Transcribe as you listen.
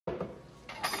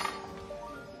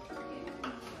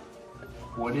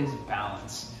What is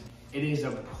Balance? It is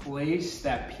a place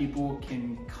that people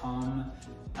can come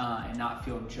and not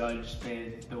feel judged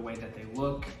by the way that they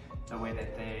look, the way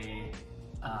that they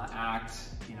act,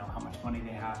 you know, how much money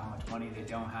they have, how much money they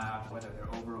don't have, whether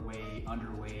they're overweight,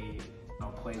 underweight, you know,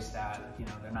 a place that, you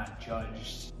know, they're not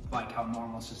judged like how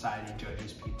normal society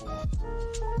judges people.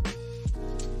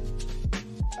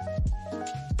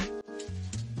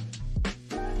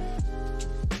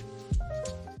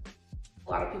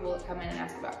 A lot of people that come in and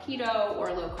ask about keto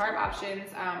or low carb options,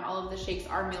 all of the shakes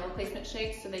are meal replacement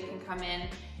shakes, so they can come in,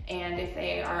 and if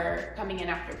they are coming in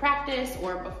after practice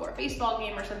or before a baseball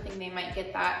game or something, they might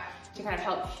get that to kind of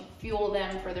help fuel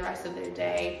them for the rest of their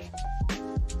day.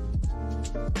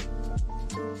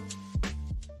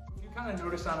 Kind of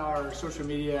notice on our social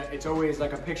media, it's always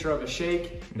like a picture of a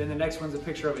shake, then the next one's a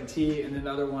picture of a tea, and then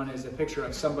the other one is a picture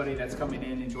of somebody that's coming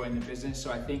in and joining the business.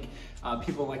 So I think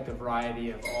people like the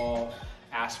variety of all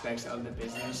aspects of the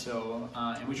business. So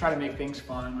and we try to make things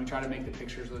fun, we try to make the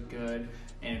pictures look good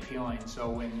and appealing, so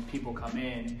when people come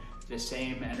in, the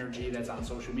same energy that's on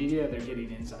social media, they're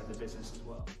getting inside the business as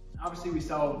well. Obviously, we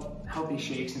sell healthy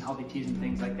shakes and healthy teas and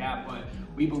things like that, but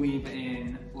we believe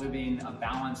in living a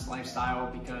balanced lifestyle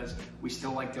because we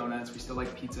still like donuts, we still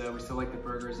like pizza, we still like the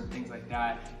burgers and things like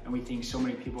that. And we think so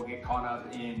many people get caught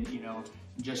up in, you know,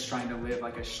 just trying to live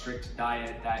like a strict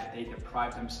diet that they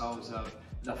deprive themselves of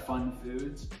the fun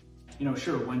foods. You know,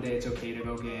 sure, one day it's okay to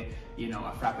go get, you know,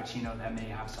 a Frappuccino that may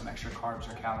have some extra carbs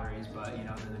or calories, but, you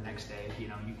know, then the next day, you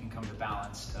know, you can come to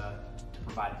balance to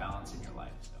provide balance in your life.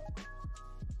 So.